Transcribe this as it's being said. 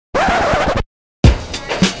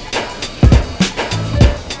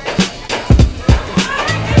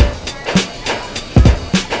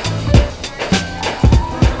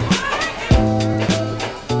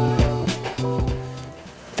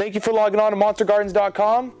Thank you for logging on to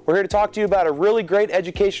monstergardens.com. We're here to talk to you about a really great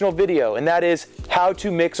educational video, and that is how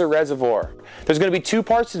to mix a reservoir. There's going to be two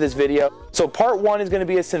parts to this video. So part one is going to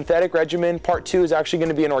be a synthetic regimen. Part two is actually going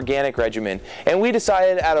to be an organic regimen. And we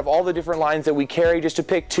decided out of all the different lines that we carry just to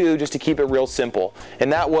pick two, just to keep it real simple.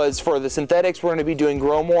 And that was for the synthetics, we're going to be doing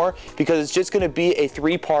Grow More because it's just going to be a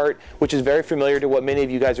three-part, which is very familiar to what many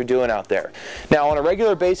of you guys are doing out there. Now on a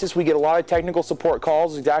regular basis, we get a lot of technical support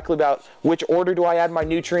calls exactly about which order do I add my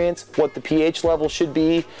nutrients, what the pH level should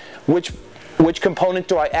be, which component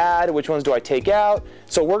do I add, which ones do I take out.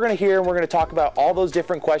 So we're going to talk about all those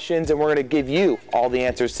different questions, and we're going to give you all the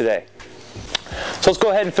answers today. So let's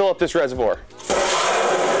go ahead and fill up this reservoir.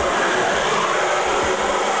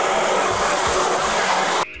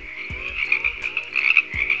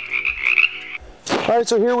 All right,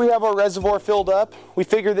 so here we have our reservoir filled up. We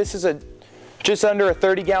figure this is just under a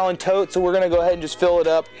 30-gallon tote, so we're going to go ahead and just fill it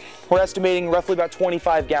up. We're estimating roughly about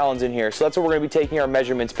 25 gallons in here, so that's what we're going to be taking our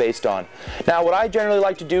measurements based on. Now, what I generally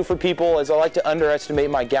like to do for people is I like to underestimate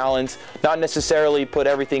my gallons, not necessarily put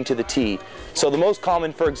everything to the T. So the most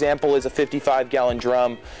common, for example, is a 55-gallon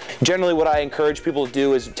drum. Generally, what I encourage people to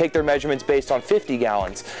do is take their measurements based on 50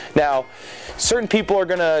 gallons. Now, certain people are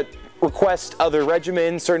going to request other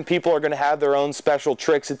regimens. Certain people are going to have their own special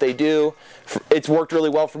tricks that they do. It's worked really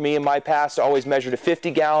well for me in my past to always measure to 50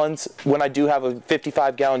 gallons when I do have a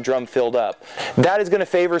 55-gallon drum filled up. That is going to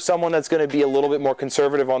favor someone that's going to be a little bit more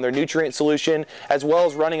conservative on their nutrient solution, as well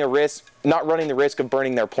as not running the risk of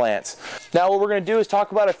burning their plants. Now what we're going to do is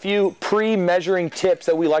talk about a few pre-measuring tips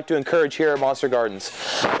that we like to encourage here at Monster Gardens.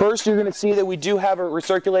 First, you're going to see that we do have a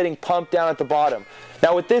recirculating pump down at the bottom.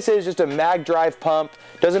 Now what this is just a mag drive pump.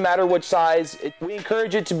 Doesn't matter which size. We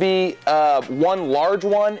encourage it to be one large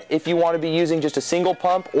one if you want to be using just a single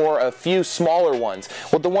pump, or a few smaller ones.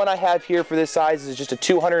 Well, the one I have here for this size is just a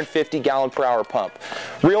 250 gallon per hour pump.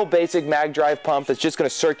 Real basic mag drive pump that's just going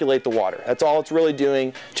to circulate the water. That's all it's really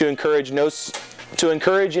doing to encourage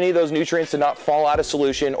any of those nutrients to not fall out of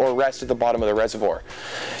solution or rest at the bottom of the reservoir.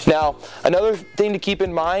 Now, another thing to keep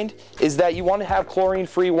in mind is that you want to have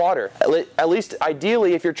chlorine-free water, at least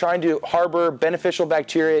ideally if you're trying to harbor beneficial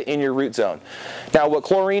bacteria in your root zone. Now, what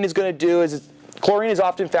chlorine is going to do is chlorine is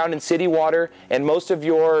often found in city water, and most of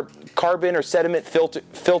your carbon or sediment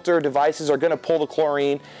filter devices are going to pull the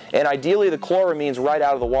chlorine, and ideally the chloramines right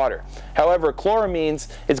out of the water. However, chloramines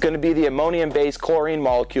is going to be the ammonium-based chlorine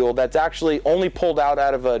molecule that's actually only pulled out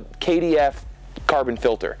of a KDF carbon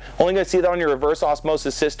filter. Only going to see that on your reverse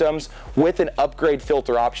osmosis systems with an upgrade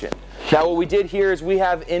filter option. Now what we did here is we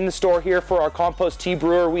have in the store here for our compost tea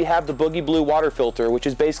brewer, we have the Boogie Blue water filter, which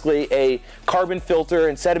is basically a carbon filter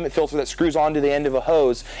and sediment filter that screws onto the end of a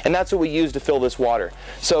hose, and that's what we use to fill this water.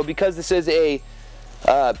 So because this is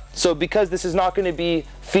not going to be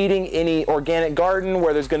feeding any organic garden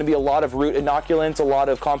where there's going to be a lot of root inoculants, a lot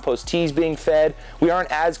of compost teas being fed, we aren't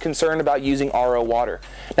as concerned about using RO water.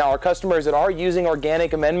 Now our customers that are using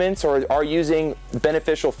organic amendments or are using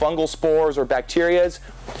beneficial fungal spores or bacterias,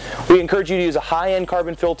 we encourage you to use a high-end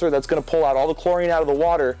carbon filter that's going to pull out all the chlorine out of the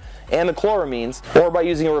water and the chloramines, or by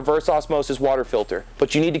using a reverse osmosis water filter.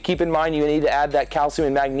 But you need to keep in mind you need to add that calcium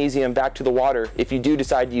and magnesium back to the water if you do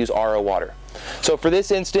decide to use RO water. So for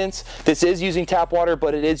this instance, this is using tap water,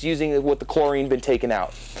 but it is using it with the chlorine been taken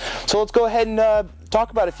out. So let's go ahead and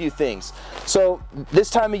talk about a few things. So this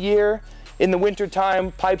time of year, in the winter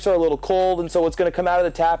time, pipes are a little cold, and so what's going to come out of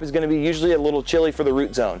the tap is going to be usually a little chilly for the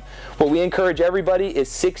root zone. What we encourage everybody is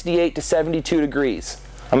 68 to 72 degrees.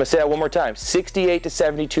 I'm going to say that one more time, 68 to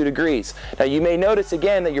 72 degrees. Now you may notice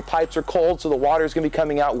again that your pipes are cold, so the water is going to be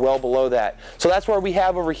coming out well below that. So that's where we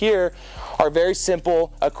have over here our very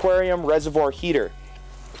simple aquarium reservoir heater.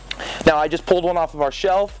 Now I just pulled one off of our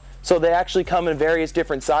shelf. So they actually come in various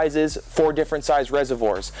different sizes, 4 different size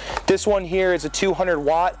reservoirs. This one here is a 200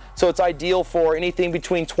 watt, so it's ideal for anything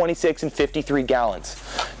between 26 and 53 gallons.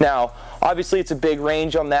 Now, obviously it's a big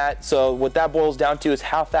range on that, so what that boils down to is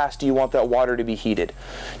how fast do you want that water to be heated.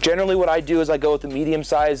 Generally what I do is I go with a medium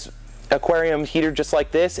size aquarium heater just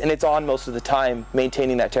like this, and it's on most of the time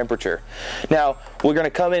maintaining that temperature. Now we're going to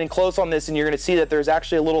come in and close on this, and you're going to see that there's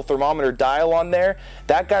actually a little thermometer dial on there.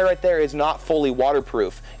 That guy right there is not fully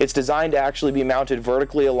waterproof. It's designed to actually be mounted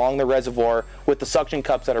vertically along the reservoir with the suction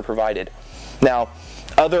cups that are provided. Now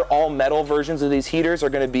other all metal versions of these heaters are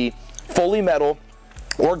going to be fully metal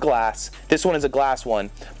or glass. This one is a glass one,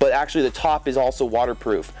 but actually the top is also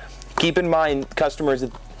waterproof. Keep in mind, customers,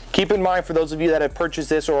 keep in mind for those of you that have purchased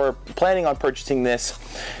this or are planning on purchasing this,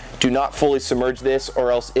 do not fully submerge this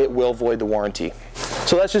or else it will void the warranty.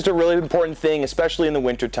 So that's just a really important thing, especially in the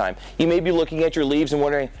wintertime. You may be looking at your leaves and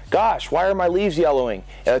wondering, gosh, why are my leaves yellowing?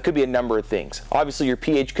 It could be a number of things. Obviously your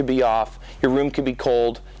pH could be off, your room could be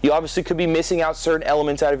cold, you obviously could be missing out certain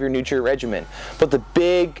elements out of your nutrient regimen. But the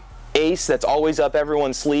big ace that's always up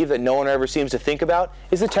everyone's sleeve that no one ever seems to think about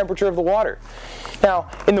is the temperature of the water. Now,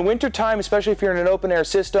 in the winter time, especially if you're in an open air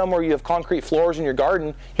system or you have concrete floors in your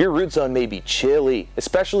garden, your root zone may be chilly,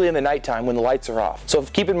 especially in the nighttime when the lights are off. So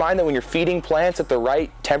keep in mind that when you're feeding plants at the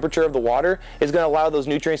right temperature of the water is going to allow those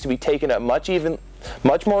nutrients to be taken up much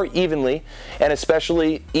more evenly, and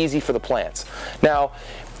especially easy for the plants. Now,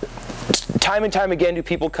 time and time again do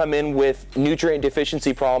people come in with nutrient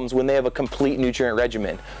deficiency problems when they have a complete nutrient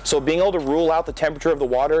regimen. So being able to rule out the temperature of the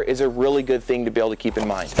water is a really good thing to be able to keep in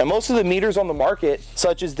mind. Now most of the meters on the market,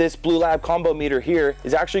 such as this Blue Lab combo meter here,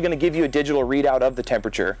 is actually going to give you a digital readout of the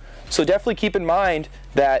temperature. So definitely keep in mind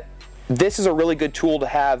that this is a really good tool to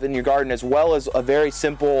have in your garden, as well as a very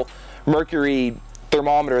simple mercury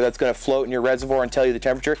thermometer that's going to float in your reservoir and tell you the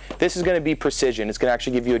temperature. This is going to be precision. It's going to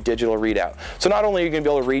actually give you a digital readout. So not only are you going to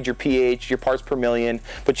be able to read your pH, your parts per million,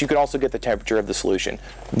 but you can also get the temperature of the solution.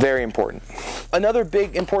 Very important. Another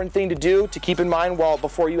big important thing to do to keep in mind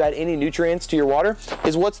before you add any nutrients to your water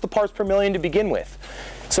is what's the parts per million to begin with.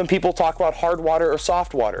 Some people talk about hard water or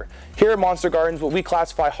soft water. Here at Monster Gardens, what we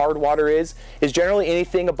classify hard water is generally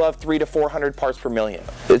anything above 300 to 400 parts per million.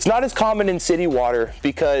 It's not as common in city water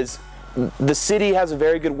because the city has a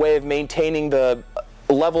very good way of maintaining the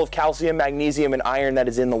level of calcium, magnesium, and iron that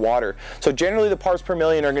is in the water. So generally the parts per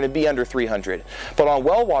million are going to be under 300. But on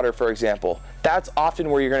well water, for example, that's often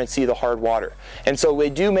where you're going to see the hard water. And so we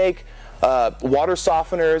do make water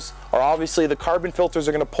softeners, or obviously the carbon filters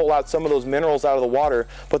are going to pull out some of those minerals out of the water.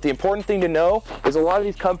 But the important thing to know is a lot of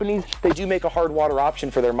these companies, they do make a hard water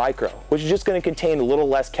option for their micro, which is just going to contain a little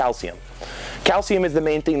less calcium. Calcium is the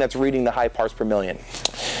main thing that's reading the high parts per million.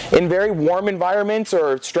 In very warm environments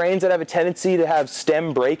or strains that have a tendency to have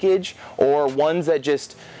stem breakage, or ones that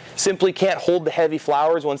just simply can't hold the heavy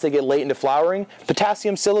flowers once they get late into flowering,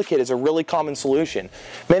 potassium silicate is a really common solution.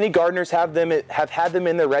 Many gardeners have had them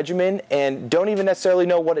in their regimen and don't even necessarily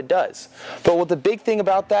know what it does. But what the big thing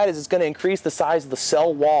about that is it's going to increase the size of the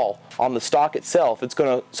cell wall on the stalk itself. So it's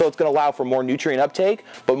going to allow for more nutrient uptake,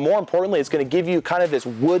 but more importantly, it's going to give you kind of this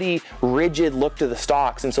woody, rigid look to the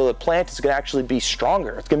stalks, and so the plant is going to actually be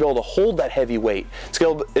stronger. It's going to be able to hold that heavy weight. It's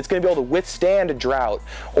going to be able to withstand a drought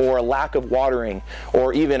or a lack of watering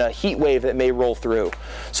or even a heat wave that may roll through.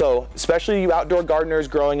 So especially you outdoor gardeners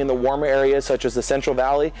growing in the warmer areas such as the Central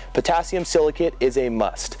Valley, potassium silicate is a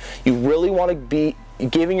must. You really want to be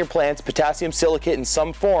giving your plants potassium silicate in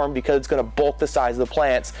some form because it's going to bulk the size of the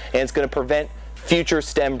plants, and it's going to prevent future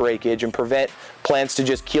stem breakage and prevent plants to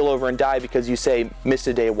just keel over and die because you say missed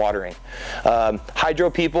a day of watering. Hydro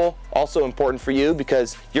people, also important for you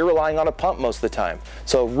because you're relying on a pump most of the time.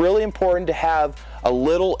 So really important to have a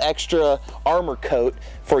little extra armor coat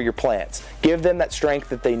for your plants. Give them that strength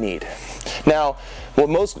that they need. Now, what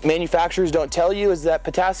most manufacturers don't tell you is that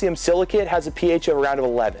potassium silicate has a pH of around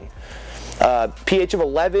 11. pH of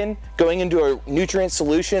 11 going into a nutrient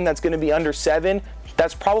solution that's going to be under 7,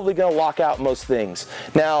 that's probably going to lock out most things.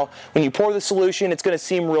 Now, when you pour the solution, it's going to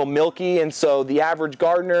seem real milky, and so the average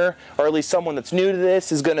gardener, or at least someone that's new to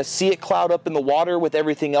this, is going to see it cloud up in the water with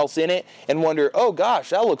everything else in it and wonder, oh gosh,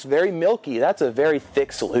 that looks very milky. That's a very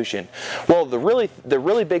thick solution. Well, the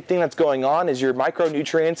really big thing that's going on is your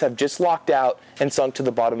micronutrients have just locked out and sunk to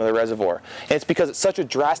the bottom of the reservoir. And it's because it's such a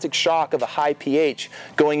drastic shock of a high pH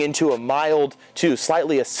going into a mild to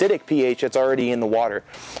slightly acidic pH that's already in the water.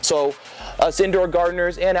 So us indoor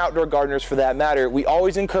gardeners and outdoor gardeners for that matter, we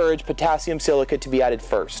always encourage potassium silicate to be added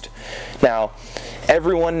first. Now,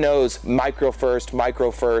 everyone knows micro first, micro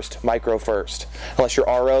first, micro first. Unless you're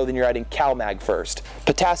RO, then you're adding CalMag first.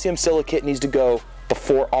 Potassium silicate needs to go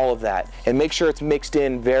before all of that, and make sure it's mixed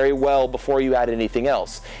in very well before you add anything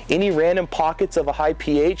else. Any random pockets of a high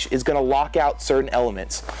pH is going to lock out certain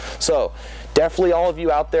elements. So definitely all of you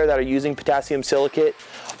out there that are using potassium silicate,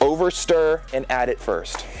 over stir and add it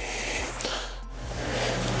first.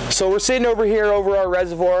 So we're sitting over here over our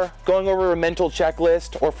reservoir, going over a mental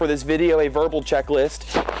checklist, or for this video, a verbal checklist,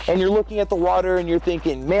 and you're looking at the water and you're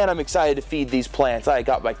thinking, man, I'm excited to feed these plants. I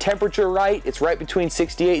got my temperature right. It's right between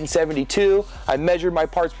 68 and 72. I measured my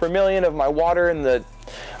parts per million of my water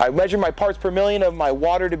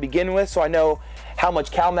to begin with, so I know how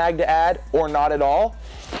much CalMag to add or not at all.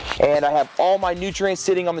 And I have all my nutrients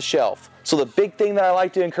sitting on the shelf. So the big thing that I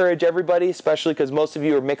like to encourage everybody, especially because most of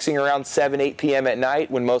you are mixing around 7, 8 p.m. at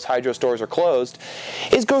night when most hydro stores are closed,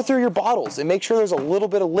 is go through your bottles and make sure there's a little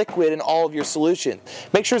bit of liquid in all of your solution.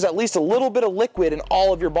 Make sure there's at least a little bit of liquid in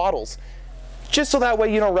all of your bottles. just so that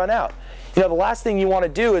way you don't run out. You know, the last thing you want to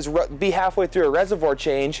do is be halfway through a reservoir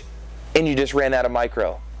change and you just ran out of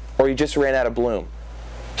micro, or you just ran out of bloom.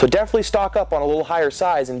 So definitely stock up on a little higher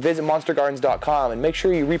size and visit monstergardens.com and make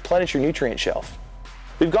sure you replenish your nutrient shelf.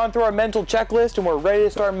 We've gone through our mental checklist and we're ready to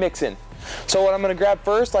start mixing. So what I'm going to grab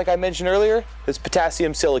first, like I mentioned earlier, is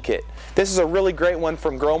potassium silicate. This is a really great one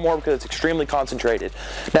from Grow More because it's extremely concentrated.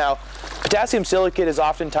 Now, potassium silicate is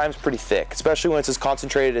oftentimes pretty thick, especially when it's as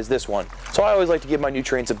concentrated as this one. So I always like to give my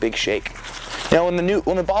nutrients a big shake. Now when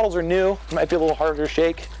the bottles are new, it might be a little harder to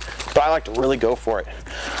shake, but I like to really go for it.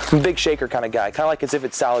 I'm a big shaker kind of guy, kind of like as if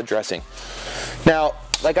it's salad dressing. Now,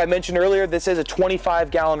 like I mentioned earlier, this is a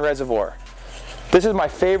 25-gallon reservoir. This is my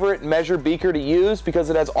favorite measure beaker to use because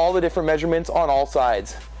it has all the different measurements on all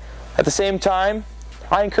sides. At the same time,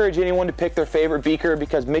 I encourage anyone to pick their favorite beaker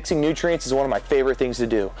because mixing nutrients is one of my favorite things to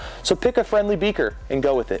do. So pick a friendly beaker and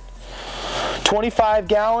go with it. 25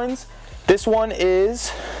 gallons. This one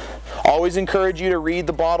is, always encourage you to read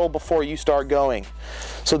the bottle before you start going.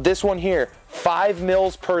 So this one here, 5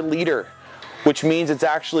 mils per liter, which means it's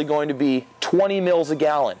actually going to be 20 mils a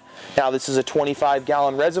gallon. Now this is a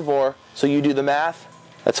 25-gallon reservoir, so you do the math,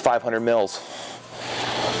 that's 500 mils.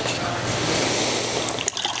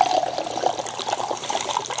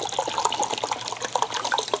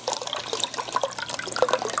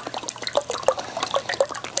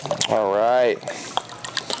 All right,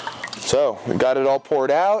 so we got it all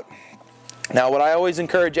poured out. Now what I always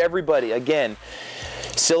encourage everybody, again,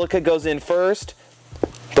 silica goes in first,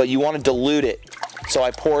 but you want to dilute it. So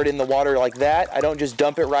I pour it in the water like that. I don't just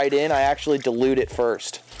dump it right in, I actually dilute it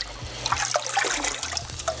first.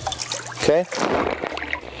 Okay?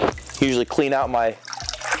 Usually clean out my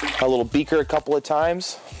little beaker a couple of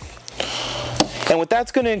times. And what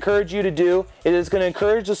that's going to encourage you to do is it's going to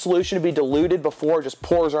encourage the solution to be diluted before it just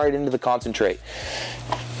pours right into the concentrate.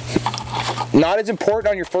 Not as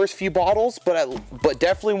important on your first few bottles, but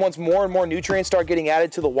definitely once more and more nutrients start getting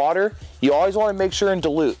added to the water, you always want to make sure and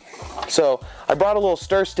dilute. So I brought a little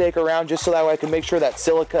stir stick around just so that way I can make sure that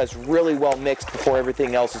silica is really well mixed before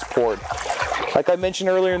everything else is poured. Like I mentioned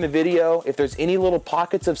earlier in the video, if there's any little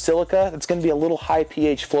pockets of silica, it's going to be a little high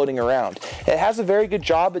pH floating around. It has a very good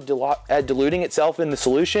job at diluting itself in the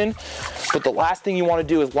solution, but the last thing you want to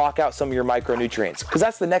do is lock out some of your micronutrients, because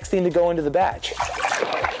that's the next thing to go into the batch.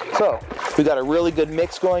 So we got a really good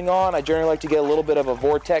mix going on. I generally like to get a little bit of a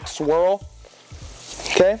vortex swirl.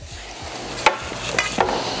 Okay.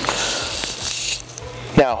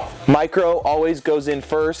 Now, micro always goes in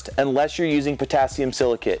first unless you're using potassium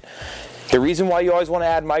silicate. The reason why you always want to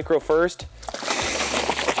add micro first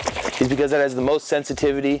is because it has the most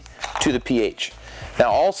sensitivity to the pH.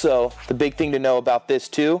 Now also, the big thing to know about this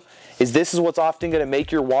too is this is what's often going to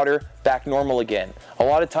make your water back normal again. A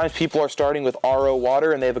lot of times people are starting with RO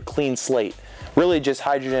water and they have a clean slate. Really just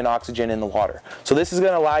hydrogen and oxygen in the water. So this is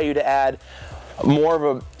going to allow you to add more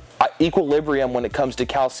of a equilibrium when it comes to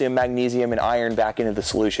calcium, magnesium, and iron back into the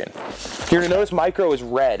solution. You're going to notice micro is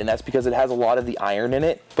red, and that's because it has a lot of the iron in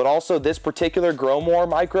it, but also this particular Grow More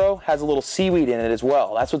micro has a little seaweed in it as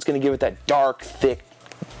well. That's what's going to give it that dark, thick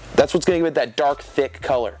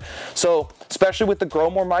color. So, especially with the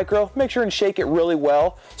Grow More micro, make sure and shake it really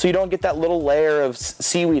well so you don't get that little layer of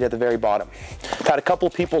seaweed at the very bottom. I've had a couple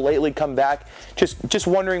of people lately come back just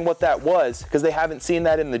wondering what that was because they haven't seen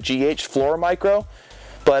that in the GH Flora micro.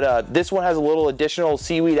 But this one has a little additional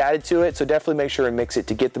seaweed added to it, so definitely make sure and mix it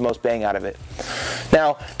to get the most bang out of it.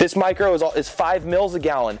 Now, this micro is 5 mils a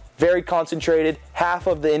gallon, very concentrated, half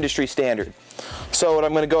of the industry standard. So what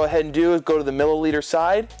I'm going to go ahead and do is go to the milliliter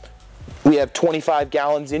side. We have 25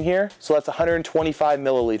 gallons in here, so that's 125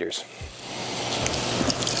 milliliters.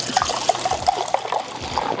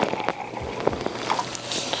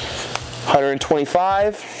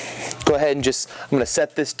 Go ahead and I'm going to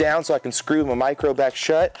set this down so I can screw my micro back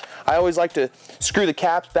shut. I always like to screw the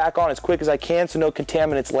caps back on as quick as I can so no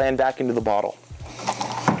contaminants land back into the bottle.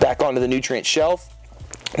 Back onto the nutrient shelf.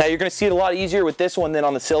 Now you're going to see it a lot easier with this one than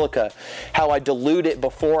on the silica, how I dilute it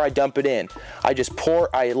before I dump it in. I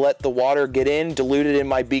let the water get in, dilute it in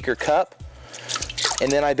my beaker cup,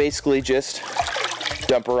 and then I basically just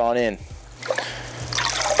dump her on in.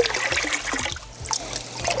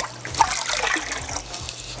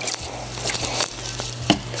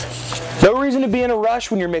 No reason to be in a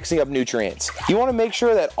rush when you're mixing up nutrients. You want to make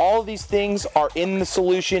sure that all of these things are in the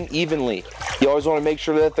solution evenly. You always want to make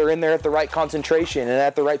sure that they're in there at the right concentration and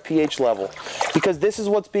at the right pH level, because this is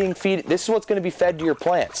what's going to be fed to your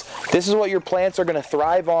plants. This is what your plants are going to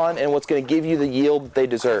thrive on and what's going to give you the yield they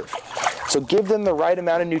deserve. So give them the right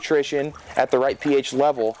amount of nutrition at the right pH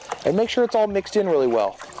level and make sure it's all mixed in really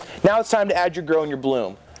well. Now it's time to add your grow and your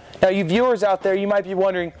bloom. Now you viewers out there, you might be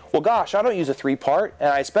wondering, well gosh, I don't use a 3-part, and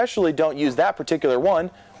I especially don't use that particular one.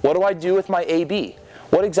 What do I do with my AB?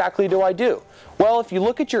 What exactly do I do? Well, if you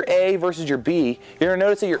look at your A versus your B, you're going to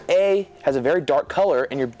notice that your A has a very dark color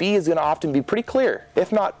and your B is going to often be pretty clear,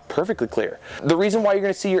 if not perfectly clear. The reason why you're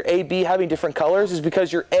going to see your AB having different colors is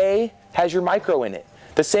because your A has your micro in it.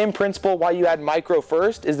 The same principle why you add micro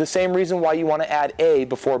first is the same reason why you want to add A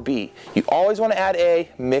before B. You always want to add A,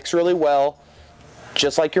 mix really well,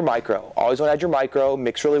 just like your micro. Always want to add your micro,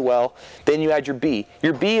 mix really well, then you add your B.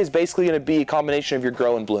 Your B is basically going to be a combination of your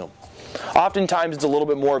grow and bloom. Oftentimes it's a little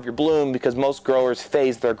bit more of your bloom because most growers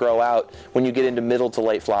phase their grow out when you get into middle to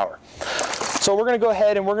late flower. So we're going to go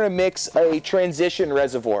ahead and we're going to mix a transition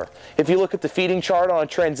reservoir. If you look at the feeding chart on a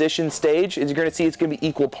transition stage, you're going to see it's going to be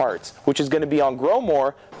equal parts, which is going to be on grow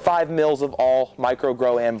more, 5 mils of all micro,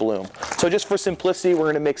 grow, and bloom. So just for simplicity, we're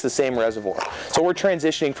going to mix the same reservoir. So we're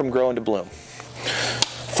transitioning from grow into bloom.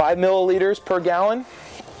 5 milliliters per gallon,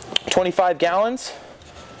 25 gallons.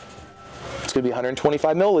 It's going to be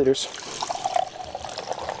 125 milliliters.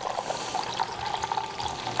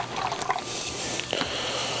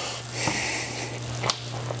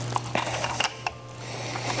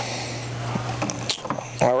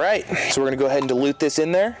 All right, so we're going to go ahead and dilute this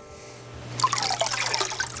in there.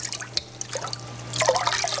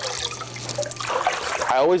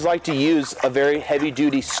 I always like to use a very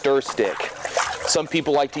heavy-duty stir stick. Some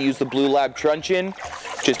people like to use the Blue Lab truncheon.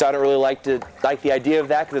 Just I don't really like the idea of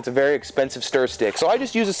that because it's a very expensive stir stick. So I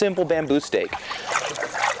just use a simple bamboo stake.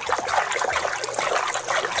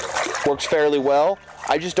 Works fairly well.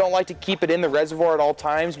 I just don't like to keep it in the reservoir at all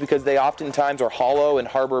times because they oftentimes are hollow and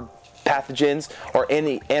harbor pathogens or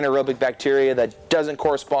any anaerobic bacteria that doesn't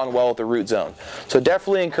correspond well with the root zone. So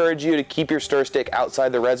definitely encourage you to keep your stir stick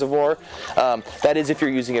outside the reservoir. That is if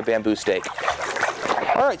you're using a bamboo stake.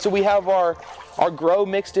 All right, so we have our grow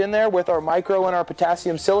mixed in there with our micro and our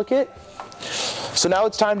potassium silicate. So now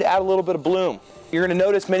it's time to add a little bit of bloom. You're going to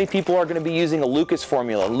notice many people are going to be using a Lucas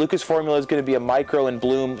formula. Lucas formula is going to be a micro and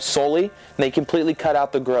bloom solely, and they completely cut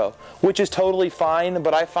out the grow, which is totally fine,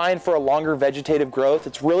 but I find for a longer vegetative growth,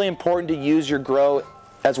 it's really important to use your grow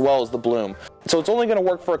as well as the bloom. So it's only going to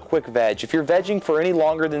work for a quick veg. If you're vegging for any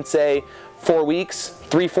longer than say 4 weeks,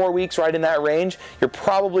 3-4 weeks, right in that range, you're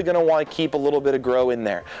probably going to want to keep a little bit of grow in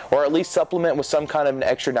there, or at least supplement with some kind of an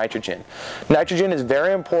extra nitrogen. Nitrogen is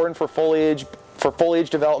very important for foliage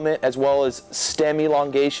development, as well as stem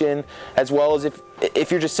elongation, as well as if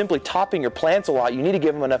you're just simply topping your plants a lot, you need to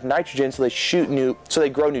give them enough nitrogen so they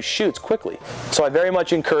grow new shoots quickly. So I very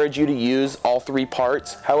much encourage you to use all 3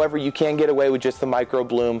 parts. However, you can get away with just the micro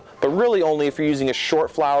bloom, but really only if you're using a short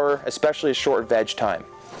flower, especially a short veg time.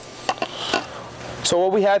 So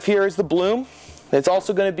what we have here is the bloom. It's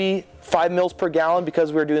also going to be 5 mils per gallon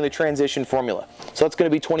because we're doing the transition formula. So that's going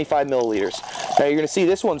to be 25 milliliters. Now you're going to see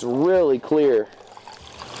this one's really clear.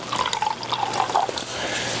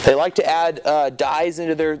 They like to add dyes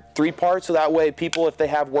into their 3 parts so that way people, if they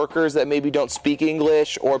have workers that maybe don't speak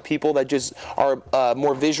English or people that just are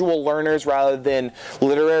more visual learners rather than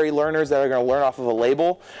literary learners that are going to learn off of a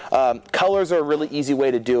label, colors are a really easy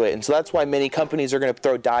way to do it. And so that's why many companies are going to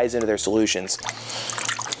throw dyes into their solutions.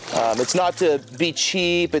 It's not to be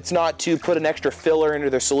cheap, it's not to put an extra filler into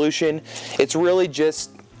their solution, it's really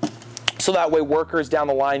just so that way workers down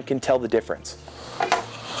the line can tell the difference.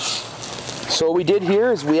 So what we did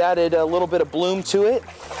here is we added a little bit of bloom to it,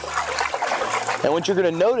 and what you're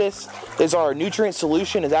going to notice is our nutrient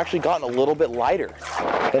solution has actually gotten a little bit lighter,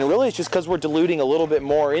 and really it's just because we're diluting a little bit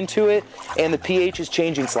more into it and the pH is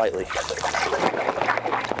changing slightly.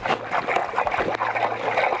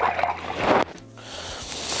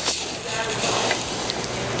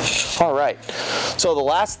 All right, so the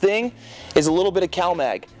last thing is a little bit of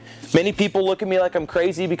CalMag. Many people look at me like I'm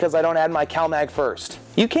crazy because I don't add my CalMag first.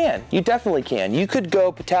 You can, you definitely can. You could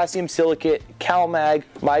go potassium silicate, CalMag,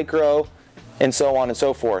 micro, and so on and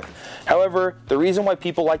so forth. However, the reason why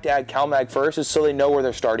people like to add CalMag first is so they know where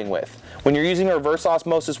they're starting with. When you're using reverse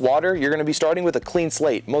osmosis water, you're going to be starting with a clean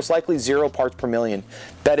slate, most likely 0 parts per million.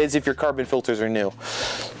 That is if your carbon filters are new.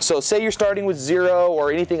 So say you're starting with 0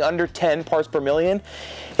 or anything under 10 parts per million,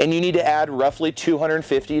 and you need to add roughly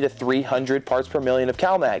 250 to 300 parts per million of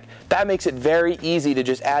CalMag. That makes it very easy to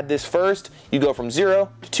just add this first. You go from 0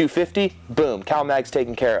 to 250, boom, CalMag's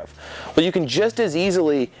taken care of. Well, you can just as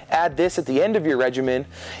easily add this at the end of your regimen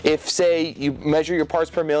if, say, you measure your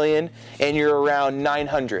parts per million and you're around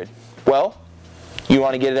 900. Well, you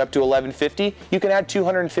want to get it up to 1150, you can add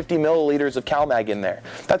 250 milliliters of CalMag in there.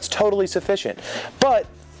 That's totally sufficient. But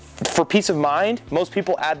for peace of mind, most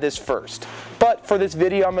people add this first. But for this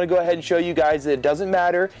video, I'm going to go ahead and show you guys that it doesn't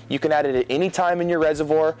matter. You can add it at any time in your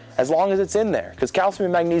reservoir as long as it's in there, because calcium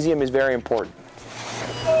and magnesium is very important.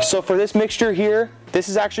 So for this mixture here, this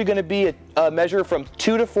is actually going to be a measure from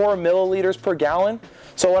 2 to 4 milliliters per gallon.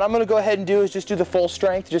 So what I'm going to go ahead and do is just do the full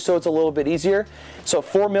strength, just so it's a little bit easier. So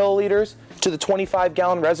 4 milliliters to the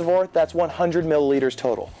 25-gallon reservoir, that's 100 milliliters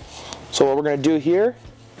total. So what we're going to do here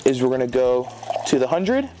is we're going to go to the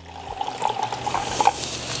 100.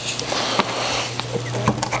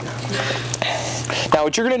 Now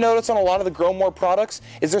what you're going to notice on a lot of the Grow More products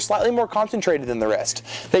is they're slightly more concentrated than the rest.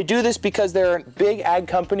 They do this because they're a big ag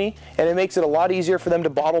company, and it makes it a lot easier for them to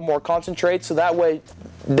bottle more concentrate, so that way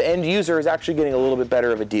the end user is actually getting a little bit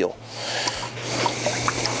better of a deal.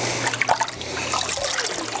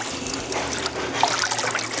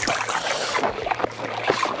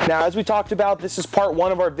 Now, as we talked about, this is part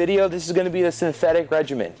 1 of our video. This is going to be the synthetic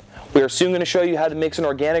regimen. We are soon going to show you how to mix an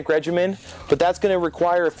organic regimen, but that's going to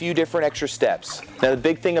require a few different extra steps. Now, the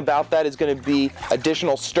big thing about that is going to be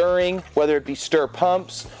additional stirring, whether it be stir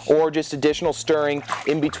pumps or just additional stirring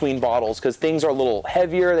in between bottles, because things are a little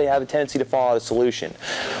heavier, they have a tendency to fall out of solution.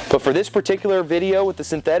 But for this particular video with the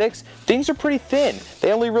synthetics, things are pretty thin.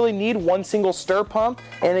 They only really need one single stir pump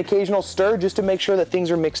and an occasional stir just to make sure that things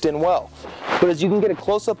are mixed in well. But as you can get a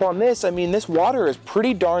close-up on this, I mean, this water is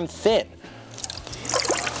pretty darn thin.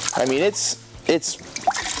 I mean, it's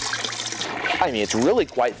really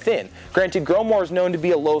quite thin. Granted, Grow More is known to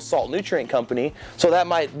be a low salt nutrient company, so that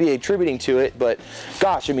might be attributing to it, but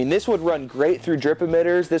gosh, I mean, this would run great through drip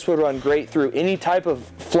emitters. This would run great through any type of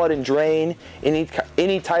flood and drain,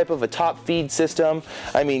 any type of a top feed system.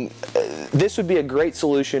 I mean, this would be a great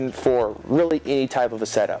solution for really any type of a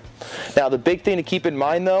setup. Now, the big thing to keep in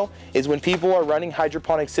mind though is when people are running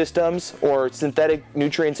hydroponic systems or synthetic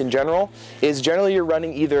nutrients in general, is generally you're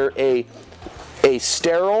running either a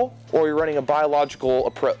sterile or you're running a biological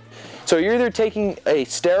approach. So you're either taking a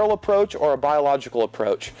sterile approach or a biological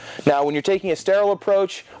approach. Now, when you're taking a sterile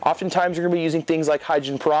approach, oftentimes you're going to be using things like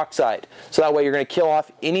hydrogen peroxide. So that way you're going to kill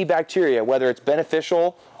off any bacteria, whether it's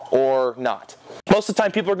beneficial or not. Most of the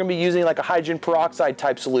time people are going to be using like a hydrogen peroxide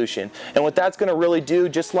type solution. And what that's going to really do,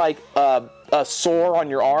 just like a sore on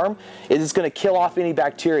your arm, is it's going to kill off any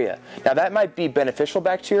bacteria. Now that might be beneficial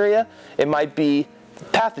bacteria, it might be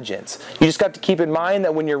pathogens. You just got to keep in mind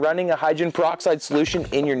that when you're running a hydrogen peroxide solution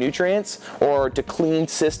in your nutrients or to clean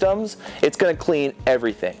systems, it's going to clean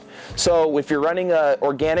everything. So if you're running an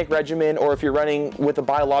organic regimen or if you're running with a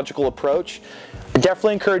biological approach, I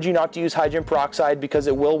definitely encourage you not to use hydrogen peroxide because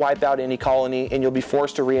it will wipe out any colony and you'll be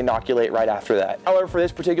forced to re-inoculate right after that. However, for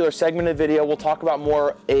this particular segment of the video, we'll talk about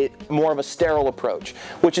more of a sterile approach,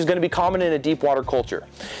 which is going to be common in a deep water culture.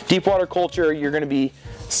 Deep water culture, you're going to be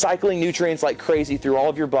cycling nutrients like crazy through all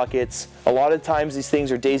of your buckets. A lot of times these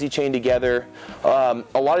things are daisy chained together. A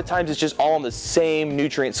lot of times it's just all in the same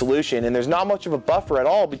nutrient solution, and there's not much of a buffer at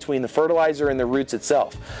all between the fertilizer and the roots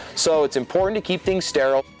itself. So it's important to keep things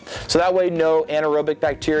sterile, so that way no anaerobic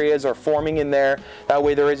bacteria are forming in there. That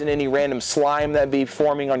way there isn't any random slime that be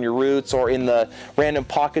forming on your roots or in the random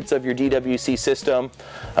pockets of your DWC system.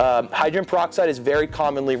 Hydrogen peroxide is very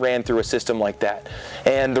commonly ran through a system like that.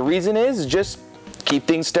 And the reason is just keep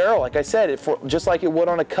things sterile, like I said, just like it would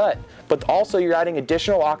on a cut. But also you're adding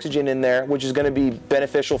additional oxygen in there, which is going to be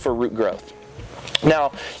beneficial for root growth.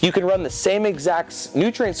 Now, you can run the same exact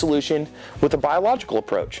nutrient solution with a biological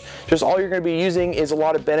approach. Just all you're going to be using is a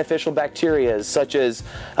lot of beneficial bacteria, such as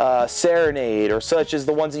serenade, or such as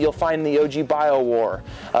the ones that you'll find in the OG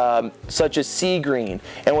BioWar, such as sea green.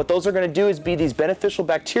 And what those are going to do is be these beneficial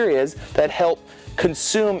bacteria that help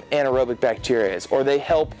consume anaerobic bacteria, or they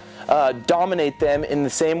help dominate them in the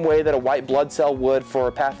same way that a white blood cell would for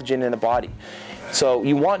a pathogen in the body. So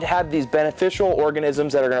you want to have these beneficial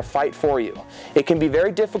organisms that are going to fight for you. It can be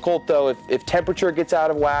very difficult though if temperature gets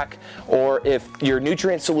out of whack or if your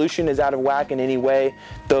nutrient solution is out of whack in any way.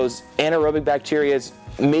 Those anaerobic bacteria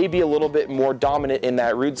may be a little bit more dominant in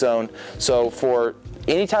that root zone. So for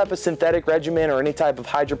any type of synthetic regimen or any type of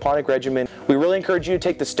hydroponic regimen, we really encourage you to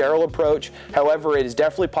take the sterile approach. However, it is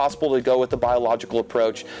definitely possible to go with the biological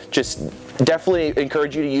approach. Just definitely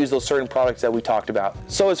encourage you to use those certain products that we talked about.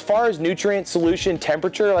 So as far as nutrient solution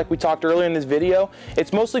temperature, like we talked earlier in this video,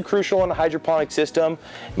 it's mostly crucial in a hydroponic system,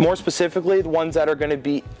 more specifically the ones that are going to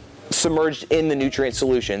be submerged in the nutrient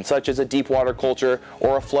solution, such as a deep water culture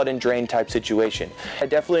or a flood and drain type situation. I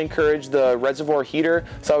definitely encourage the reservoir heater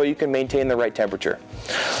so that way you can maintain the right temperature.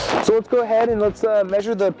 So let's go ahead and let's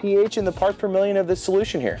measure the pH in the parts per million of this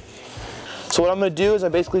solution here. So what I'm going to do is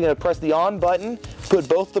I'm basically going to press the on button, put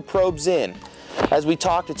both the probes in. As we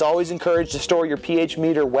talked, it's always encouraged to store your pH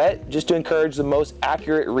meter wet just to encourage the most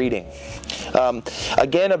accurate reading.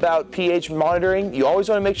 Again, about pH monitoring, you always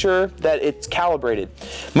want to make sure that it's calibrated.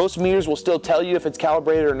 Most meters will still tell you if it's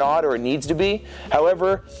calibrated or not, or it needs to be.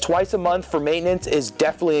 However, twice a month for maintenance is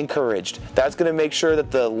definitely encouraged. That's going to make sure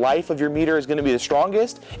that the life of your meter is going to be the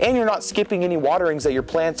strongest, and you're not skipping any waterings that your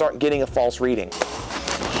plants aren't getting a false reading.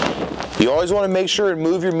 You always want to make sure and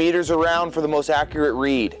move your meters around for the most accurate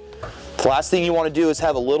read. The last thing you want to do is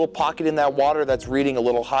have a little pocket in that water that's reading a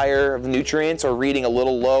little higher of nutrients or reading a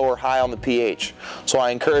little low or high on the pH. So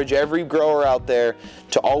I encourage every grower out there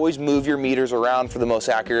to always move your meters around for the most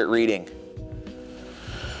accurate reading.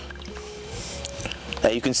 Now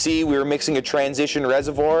you can see we were mixing a transition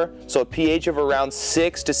reservoir, so a pH of around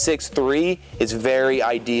 6 to 6.3 is very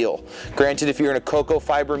ideal. Granted, if you're in a cocoa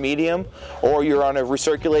fiber medium or you're on a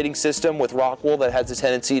recirculating system with rock wool that has a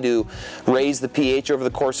tendency to raise the pH over the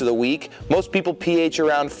course of the week, most people pH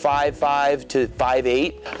around 5.5 to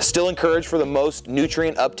 5.8. Still encourage for the most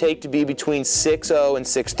nutrient uptake to be between 6.0 and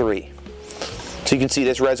 6.3. So you can see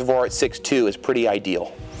this reservoir at 6.2 is pretty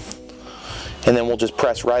ideal. And then we'll just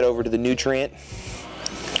press right over to the nutrient.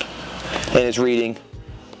 And it's reading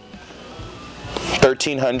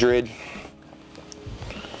 1300,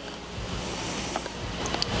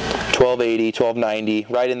 1280, 1290,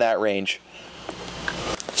 right in that range.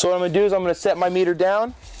 So what I'm going to do is I'm going to set my meter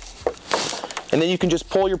down, and then you can just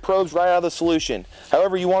pull your probes right out of the solution.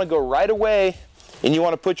 However, you want to go right away, and you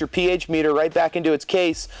want to put your pH meter right back into its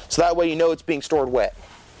case, so that way you know it's being stored wet.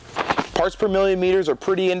 Parts per million meters are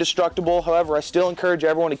pretty indestructible. However, I still encourage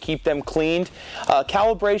everyone to keep them cleaned.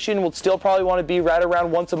 Calibration will still probably want to be right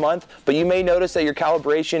around once a month, but you may notice that your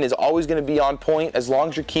calibration is always going to be on point as long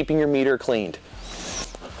as you're keeping your meter cleaned.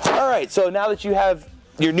 Alright, so now that you have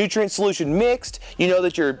your nutrient solution mixed, you know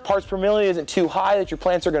that your parts per million isn't too high that your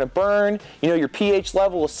plants are going to burn, you know your pH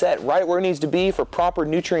level is set right where it needs to be for proper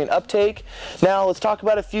nutrient uptake. Now let's talk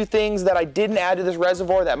about a few things that I didn't add to this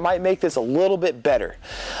reservoir that might make this a little bit better.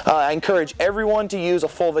 I encourage everyone to use a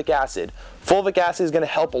fulvic acid. Fulvic acid is going to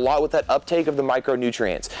help a lot with that uptake of the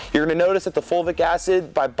micronutrients. You're going to notice that the fulvic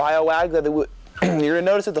acid by BioAg you're going to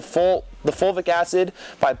notice that the fulvic acid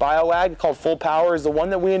by BioAg called Full Power is the one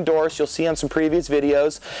that we endorse. You'll see on some previous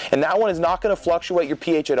videos, and that one is not going to fluctuate your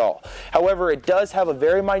pH at all. However, it does have a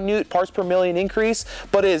very minute parts per million increase,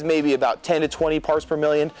 but it is maybe about 10 to 20 parts per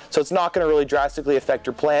million, so it's not going to really drastically affect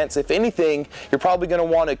your plants. If anything, you're probably going to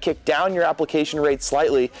want to kick down your application rate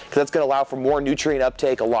slightly because that's going to allow for more nutrient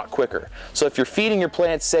uptake a lot quicker. So if you're feeding your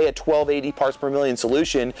plants, say, a 1280 parts per million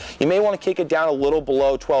solution, you may want to kick it down a little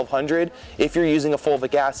below 1200 if you're using a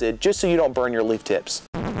fulvic acid, just so you don't burn your leaf tips.